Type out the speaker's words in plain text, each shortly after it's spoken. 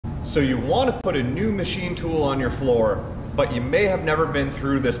So you want to put a new machine tool on your floor, but you may have never been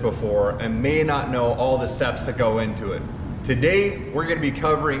through this before and may not know all the steps that go into it. Today, we're going to be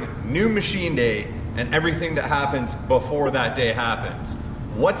covering new machine day and everything that happens before that day happens.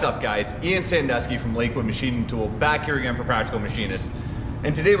 What's up, guys? Ian Sandusky from Lakewood Machine Tool, back here again for Practical Machinist.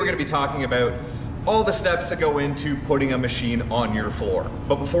 And today we're going to be talking about all the steps that go into putting a machine on your floor.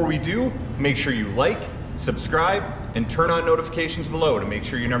 But before we do, make sure you like, subscribe, and turn on notifications below to make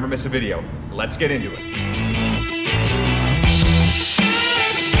sure you never miss a video. Let's get into it.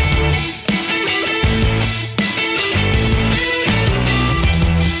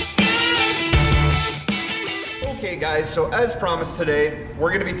 Okay guys, so as promised today, we're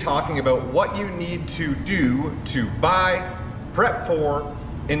going to be talking about what you need to do to buy, prep for,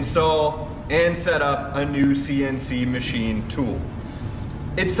 install, and set up a new CNC machine tool.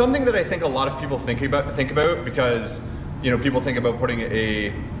 It's something that I think a lot of people think about because, you know, people think about putting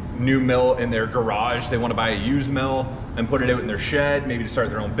a new mill in their garage. They want to buy a used mill and put it out in their shed, maybe to start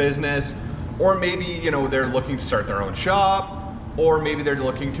their own business, or maybe, you know, they're looking to start their own shop, or maybe they're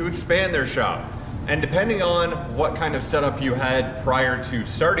looking to expand their shop. And depending on what kind of setup you had prior to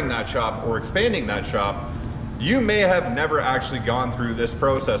starting that shop or expanding that shop, you may have never actually gone through this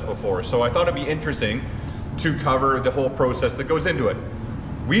process before. So I thought it'd be interesting to cover the whole process that goes into it.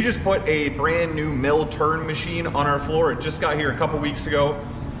 We just put a brand new mill turn machine on our floor. It just got here a couple weeks ago.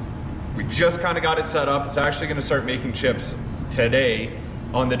 We just kind of got it set up. It's actually going to start making chips today,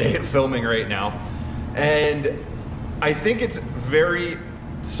 on the day of filming right now. And I think it's very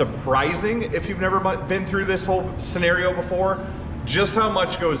surprising, if you've never been through this whole scenario before, just how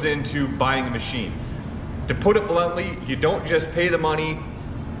much goes into buying a machine. To put it bluntly, you don't just pay the money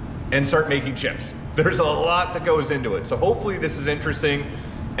and start making chips. There's a lot that goes into it. So hopefully this is interesting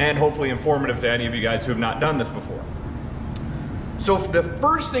and hopefully informative to any of you guys who have not done this before. So the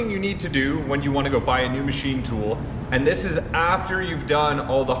first thing you need to do when you want to go buy a new machine tool, and this is after you've done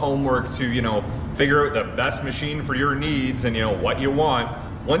all the homework to, you know, figure out the best machine for your needs and, you know, what you want.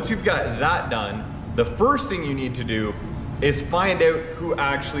 Once you've got that done, the first thing you need to do is find out who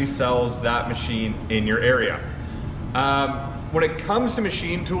actually sells that machine in your area. When it comes to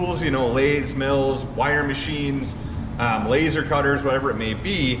machine tools, you know, lathes, mills, wire machines, laser cutters, whatever it may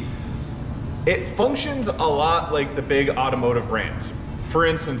be, it functions a lot like the big automotive brands. For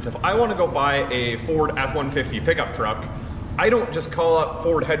instance, if I want to go buy a Ford F-150 pickup truck, I don't just call up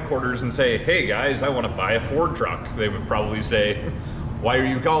Ford headquarters and say, hey guys, I want to buy a Ford truck. They would probably say, why are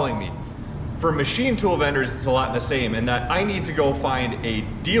you calling me? For machine tool vendors, it's a lot the same in that I need to go find a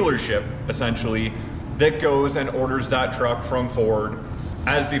dealership, essentially, that goes and orders that truck from Ford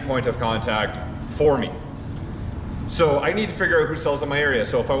as the point of contact for me. So I need to figure out who sells in my area.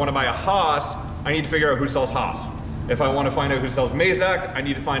 So if I want to buy a Haas, I need to figure out who sells Haas. If I want to find out who sells Mazak, I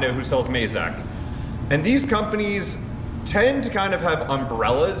need to find out who sells Mazak. And these companies tend to kind of have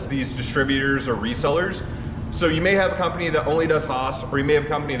umbrellas, these distributors or resellers. So you may have a company that only does Haas, or you may have a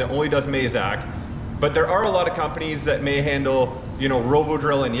company that only does Mazak, but there are a lot of companies that may handle, you know,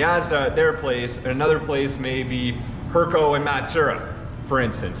 Rovodrill and Yazda at their place, and another place may be Herco and Matsura, for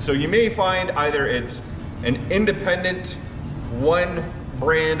instance. So you may find either it's an independent, one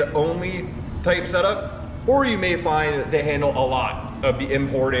brand only type setup, or you may find that they handle a lot of the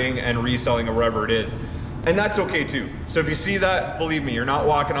importing and reselling of whatever it is. And that's okay too. So if you see that, believe me, you're not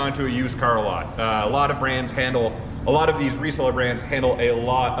walking onto a used car lot. A lot of brands handle, a lot of these reseller brands handle a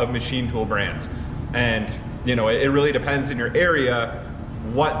lot of machine tool brands. And you know, it really depends in your area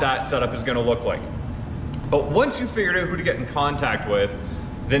what that setup is gonna look like. But once you've figured out who to get in contact with,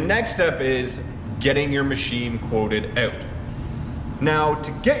 the next step is getting your machine quoted out. Now,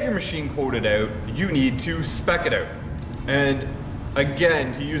 to get your machine quoted out, you need to spec it out. And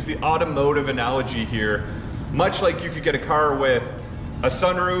again, to use the automotive analogy here, much like you could get a car with a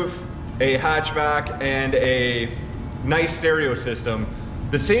sunroof, a hatchback, and a nice stereo system,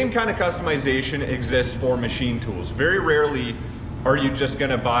 the same kind of customization exists for machine tools. Very rarely are you just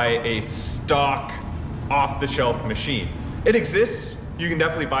gonna buy a stock off-the-shelf machine. It exists. You can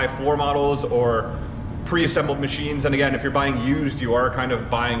definitely buy floor models or pre-assembled machines. And again, if you're buying used, you are kind of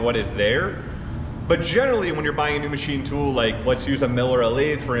buying what is there. But generally, when you're buying a new machine tool, like let's use a mill or a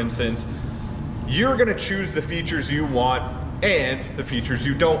lathe, for instance, you're gonna choose the features you want and the features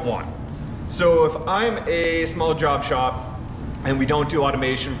you don't want. So if I'm a small job shop and we don't do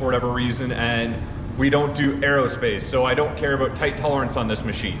automation for whatever reason, and we don't do aerospace, so I don't care about tight tolerance on this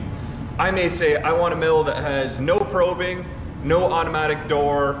machine, I may say I want a mill that has no probing, no automatic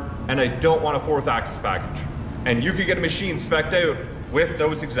door, and I don't want a 4th axis package. And you could get a machine spec'd out with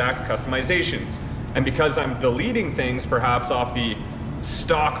those exact customizations. And because I'm deleting things perhaps off the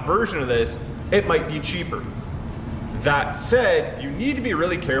stock version of this, it might be cheaper. That said, you need to be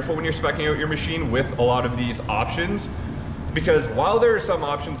really careful when you're speccing out your machine with a lot of these options, because while there are some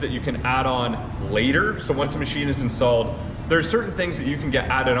options that you can add on later, so once the machine is installed, there are certain things that you can get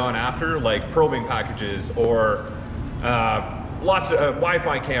added on after, like probing packages or lots of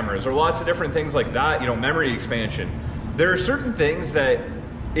Wi-Fi cameras or lots of different things like that, you know, memory expansion. There are certain things that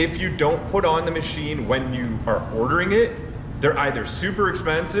if you don't put on the machine when you are ordering it, they're either super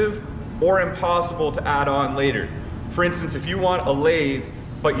expensive or impossible to add on later. For instance, if you want a lathe,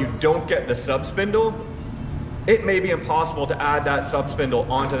 but you don't get the sub spindle, it may be impossible to add that sub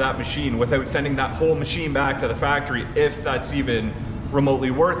spindle onto that machine without sending that whole machine back to the factory, if that's even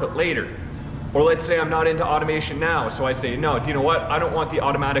remotely worth it later. Or let's say I'm not into automation now, so I say, no, do you know what? I don't want the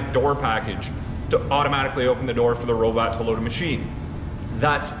automatic door package to automatically open the door for the robot to load a machine.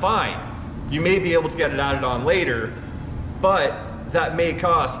 That's fine. You may be able to get it added on later, but that may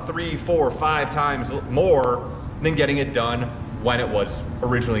cost 3, 4, 5 times more than getting it done when it was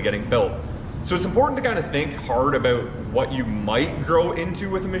originally getting built. So it's important to kind of think hard about what you might grow into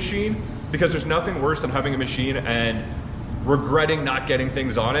with a machine, because there's nothing worse than having a machine and regretting not getting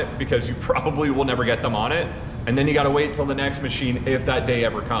things on it because you probably will never get them on it. And then you got to wait till the next machine if that day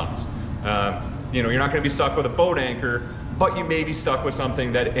ever comes. You know, you're not going to be stuck with a boat anchor, but you may be stuck with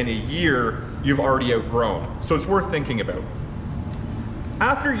something that in a year you've already outgrown. So it's worth thinking about.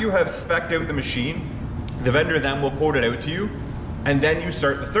 After you have spec'd out the machine, the vendor then will quote it out to you, and then you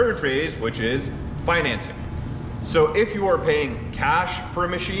start the third phase, which is financing. So if you are paying cash for a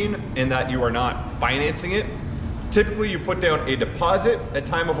machine in that you are not financing it, typically you put down a deposit at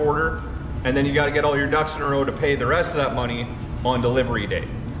time of order, and then you got to get all your ducks in a row to pay the rest of that money on delivery day.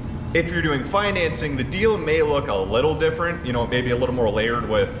 If you're doing financing, the deal may look a little different, you know, maybe a little more layered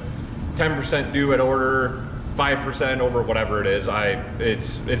with 10% due at order, 5% over whatever it is.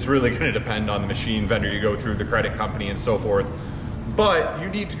 It's really going to depend on the machine vendor you go through, the credit company and so forth. But you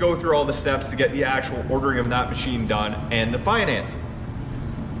need to go through all the steps to get the actual ordering of that machine done and the financing.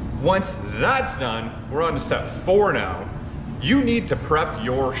 Once that's done, we're on to step 4 now. You need to prep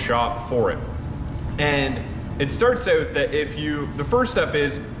your shop for it. And it starts out that the first step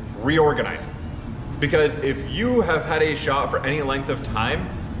is reorganizing. Because if you have had a shop for any length of time,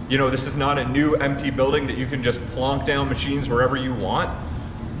 you know, this is not a new empty building that you can just plonk down machines wherever you want.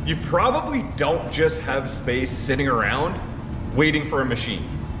 You probably don't just have space sitting around waiting for a machine.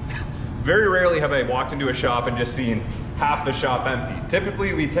 Very rarely have I walked into a shop and just seen half the shop empty.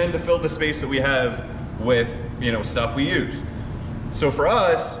 Typically, we tend to fill the space that we have with, you know, stuff we use. So for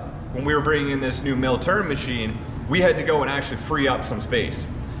us, when we were bringing in this new mill turn machine, we had to go and actually free up some space.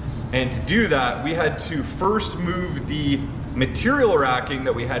 And to do that, we had to first move the material racking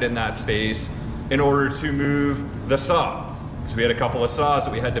that we had in that space in order to move the saw. So we had a couple of saws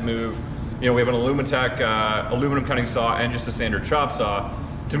that we had to move. You know, we have an Alumitech aluminum cutting saw and just a standard chop saw.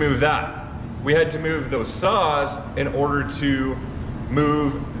 To move that, we had to move those saws in order to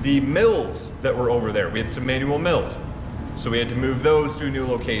move the mills that were over there. We had some manual mills. So we had to move those to a new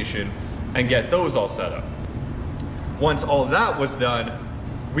location and get those all set up. Once all of that was done,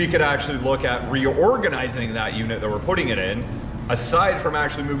 we could actually look at reorganizing that unit that we're putting it in, aside from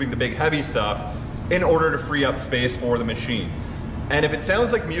actually moving the big heavy stuff, in order to free up space for the machine. And if it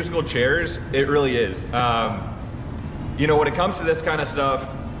sounds like musical chairs, it really is. You know, when it comes to this kind of stuff,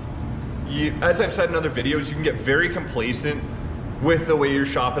 as I've said in other videos, you can get very complacent with the way your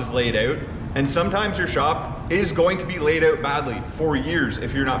shop is laid out. And sometimes your shop is going to be laid out badly for years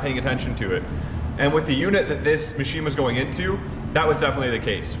if you're not paying attention to it. And with the unit that this machine was going into, that was definitely the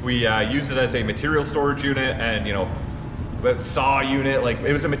case. We used it as a material storage unit and, you know, saw unit, like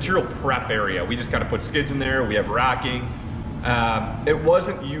it was a material prep area. We just kind of put skids in there, we have racking. It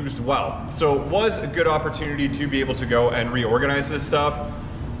wasn't used well. So it was a good opportunity to be able to go and reorganize this stuff,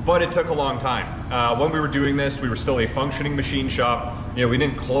 but it took a long time. When we were doing this, we were still a functioning machine shop. You know, we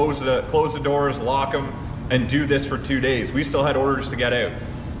didn't close the doors, lock them, and do this for 2 days. We still had orders to get out.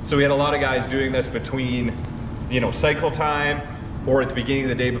 So we had a lot of guys doing this between, you know, cycle time or at the beginning of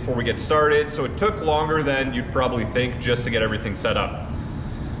the day before we get started. So it took longer than you'd probably think just to get everything set up.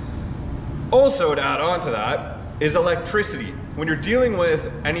 Also, to add on to that is electricity. When you're dealing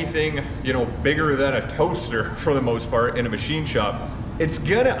with anything, you know, bigger than a toaster for the most part in a machine shop, it's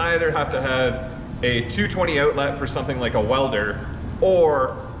gonna either have to have a 220 outlet for something like a welder,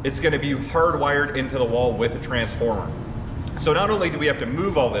 or it's gonna be hardwired into the wall with a transformer. So not only do we have to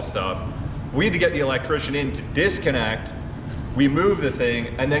move all this stuff, we had to get the electrician in to disconnect, we move the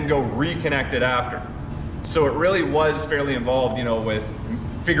thing, and then go reconnect it after. So it really was fairly involved, you know, with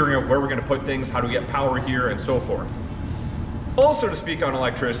figuring out where we're gonna put things, how do we get power here, and so forth. Also, to speak on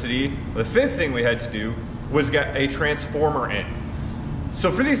electricity, the fifth thing we had to do was get a transformer in.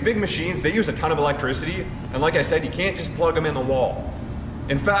 So for these big machines, they use a ton of electricity, and like I said, you can't just plug them in the wall.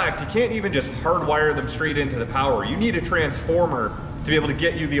 In fact, you can't even just hardwire them straight into the power. You need a transformer to be able to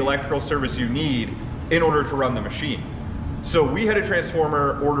get you the electrical service you need in order to run the machine. So we had a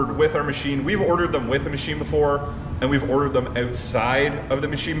transformer ordered with our machine. We've ordered them with the machine before, and we've ordered them outside of the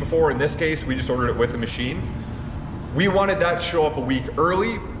machine before. In this case, we just ordered it with the machine. We wanted that to show up a week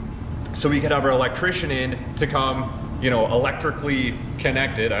early so we could have our electrician in to come, electrically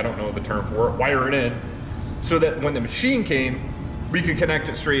connected, I don't know the term for it, wire it in, so that when the machine came, we could connect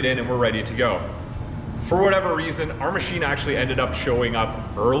it straight in and we're ready to go. For whatever reason, our machine actually ended up showing up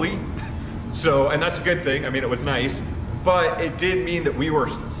early. And that's a good thing. I mean, it was nice, but it did mean that we were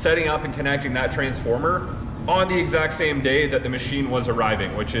setting up and connecting that transformer on the exact same day that the machine was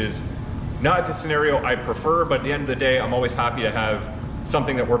arriving, which is not the scenario I prefer, but at the end of the day, I'm always happy to have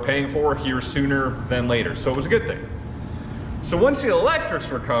something that we're paying for here sooner than later. So it was a good thing. So once the electrics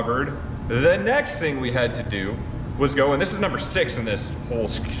were covered, the next thing we had to do was go, and this is number 6 in this whole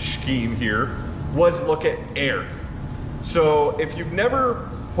scheme here, was look at air. So if you've never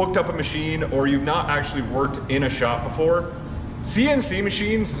hooked up a machine or you've not actually worked in a shop before, CNC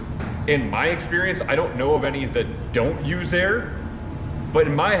machines, in my experience, I don't know of any that don't use air, but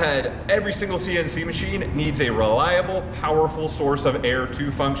in my head, every single CNC machine needs a reliable, powerful source of air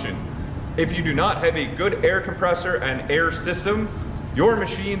to function. If you do not have a good air compressor and air system, your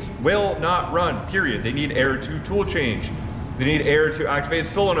machines will not run, period. They need air to tool change. They need air to activate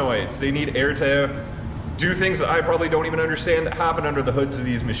solenoids. They need air to do things that I probably don't even understand that happen under the hoods of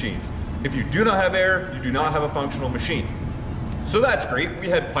these machines. If you do not have air, you do not have a functional machine. So that's great. We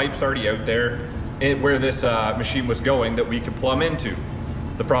had pipes already out there where this machine was going that we could plumb into.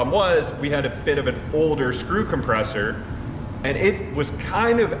 The problem was we had a bit of an older screw compressor, and it was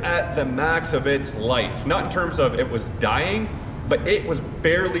kind of at the max of its life. Not in terms of it was dying, but it was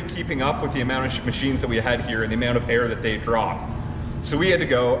barely keeping up with the amount of machines that we had here and the amount of air that they draw. So we had to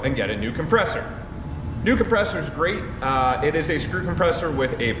go and get a new compressor. New compressor is great. It is a screw compressor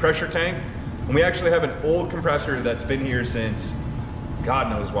with a pressure tank. And we actually have an old compressor that's been here since God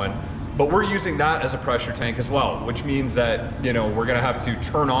knows when. But we're using that as a pressure tank as well, which means that, we're gonna have to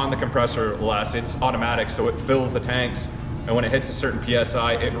turn on the compressor less. It's automatic, so it fills the tanks. And when it hits a certain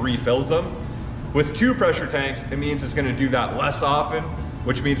PSI, it refills them. With 2 pressure tanks, it means it's gonna do that less often,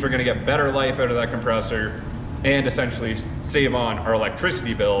 which means we're gonna get better life out of that compressor and essentially save on our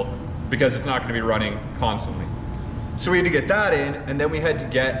electricity bill because it's not gonna be running constantly. So we had to get that in, and then we had to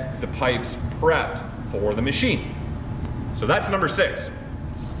get the pipes prepped for the machine. So that's number 6.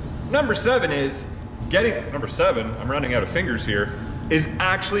 Number 7 is number 7, I'm running out of fingers here, is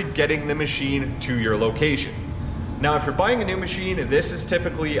actually getting the machine to your location. Now, if you're buying a new machine, this is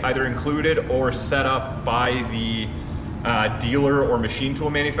typically either included or set up by the dealer or machine tool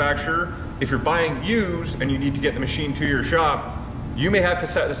manufacturer. If you're buying used and you need to get the machine to your shop, you may have to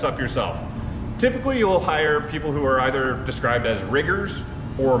set this up yourself. Typically, you'll hire people who are either described as riggers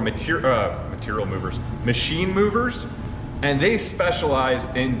or material movers, machine movers, and they specialize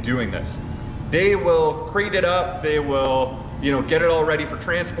in doing this. They will crate it up, they will get it all ready for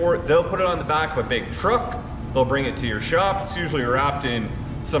transport, they'll put it on the back of a big truck, they'll bring it to your shop. It's usually wrapped in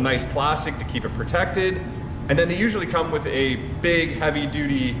some nice plastic to keep it protected. And then they usually come with a big heavy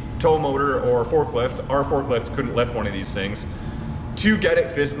duty tow motor or forklift. Our forklift couldn't lift one of these things to get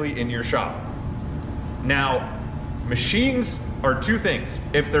it physically in your shop. Now, machines are 2 things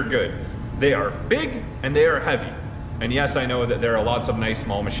if they're good. They are big and they are heavy. And yes, I know that there are lots of nice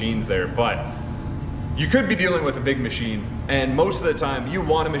small machines there, but you could be dealing with a big machine, and most of the time you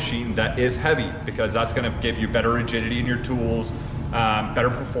want a machine that is heavy because that's gonna give you better rigidity in your tools, better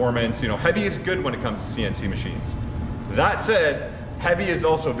performance. Heavy is good when it comes to CNC machines. That said, heavy is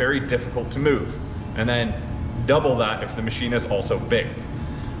also very difficult to move, and then double that if the machine is also big.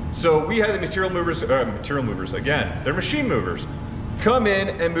 So we had the material movers again, they're machine movers, come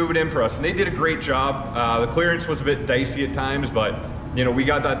in and move it in for us, and they did a great job. The clearance was a bit dicey at times, but we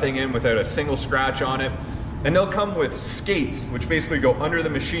got that thing in without a single scratch on it. And they'll come with skates, which basically go under the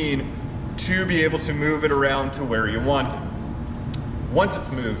machine to be able to move it around to where you want it. Once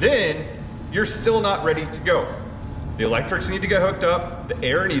it's moved in, you're still not ready to go. The electrics need to get hooked up, the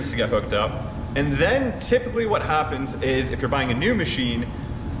air needs to get hooked up, and then typically what happens is if you're buying a new machine,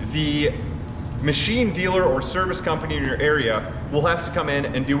 the machine dealer or service company in your area will have to come in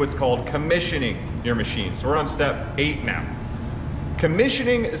and do what's called commissioning your machine. So we're on step 8 now.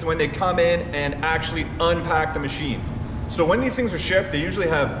 Commissioning is when they come in and actually unpack the machine. So when these things are shipped, they usually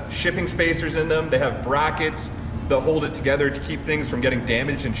have shipping spacers in them, they have brackets, that hold it together to keep things from getting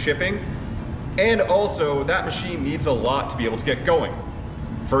damaged in shipping. And also, that machine needs a lot to be able to get going.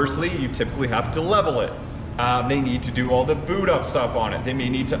 Firstly, you typically have to level it. They need to do all the boot up stuff on it. They may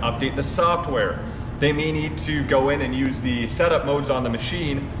need to update the software. They may need to go in and use the setup modes on the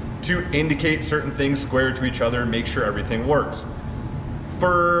machine to indicate certain things square to each other and make sure everything works.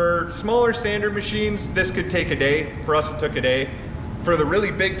 For smaller standard machines, this could take a day. For us, it took a day. For the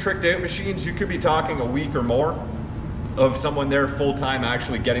really big tricked out machines, you could be talking a week or more of someone there full time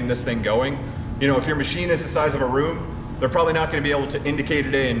actually getting this thing going. You know, if your machine is the size of a room, they're probably not going to be able to indicate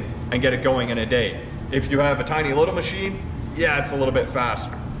it in and get it going in a day. If you have a tiny little machine, yeah, it's a little bit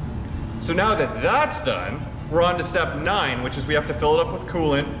faster. So now that that's done, we're on to step 9, which is we have to fill it up with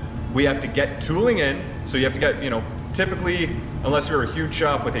coolant. We have to get tooling in. So you have to get, you know, typically, unless you're a huge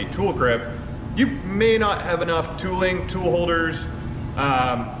shop with a tool crib, you may not have enough tooling, tool holders,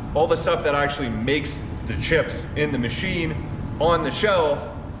 all the stuff that actually makes the chips in the machine on the shelf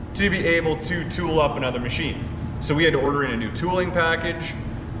to be able to tool up another machine. So we had to order in a new tooling package,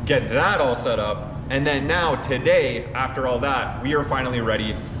 get that all set up, and then now today, after all that, we are finally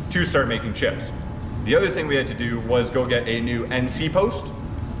ready to start making chips. The other thing we had to do was go get a new NC post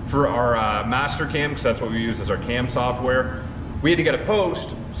for our master cam, because that's what we use as our cam software. We had to get a post,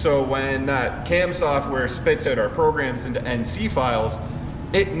 so when that cam software spits out our programs into NC files,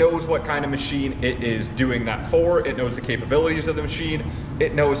 it knows what kind of machine it is doing that for, it knows the capabilities of the machine,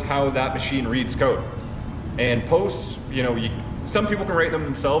 it knows how that machine reads code. And posts, you know, some people can write them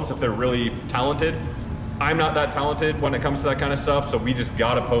themselves if they're really talented. I'm not that talented when it comes to that kind of stuff, so we just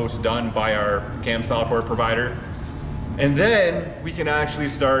got a post done by our cam software provider. And then we can actually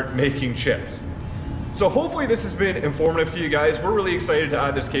start making chips. So hopefully this has been informative to you guys. We're really excited to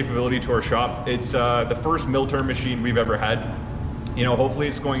add this capability to our shop. It's the first mill-turn machine we've ever had. You know, hopefully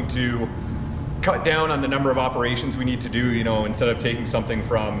it's going to cut down on the number of operations we need to do, you know, instead of taking something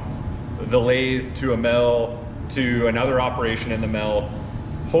from the lathe to a mill to another operation in the mill.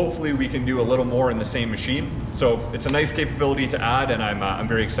 Hopefully we can do a little more in the same machine. So it's a nice capability to add, and I'm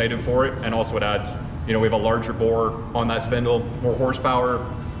very excited for it. And also it adds, you know, we have a larger bore on that spindle, more horsepower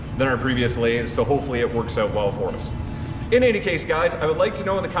than our previous lathe. So hopefully it works out well for us. In any case, guys, I would like to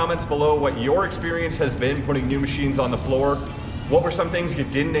know in the comments below what your experience has been putting new machines on the floor. What were some things you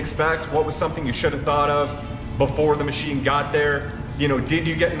didn't expect? What was something you should have thought of before the machine got there? You know, did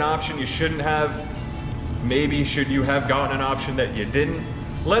you get an option you shouldn't have? Maybe should you have gotten an option that you didn't?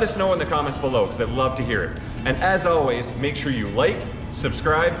 Let us know in the comments below, because I'd love to hear it. And as always, make sure you like,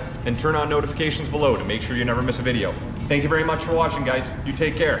 subscribe, and turn on notifications below to make sure you never miss a video. Thank you very much for watching, guys. You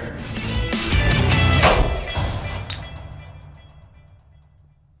take care.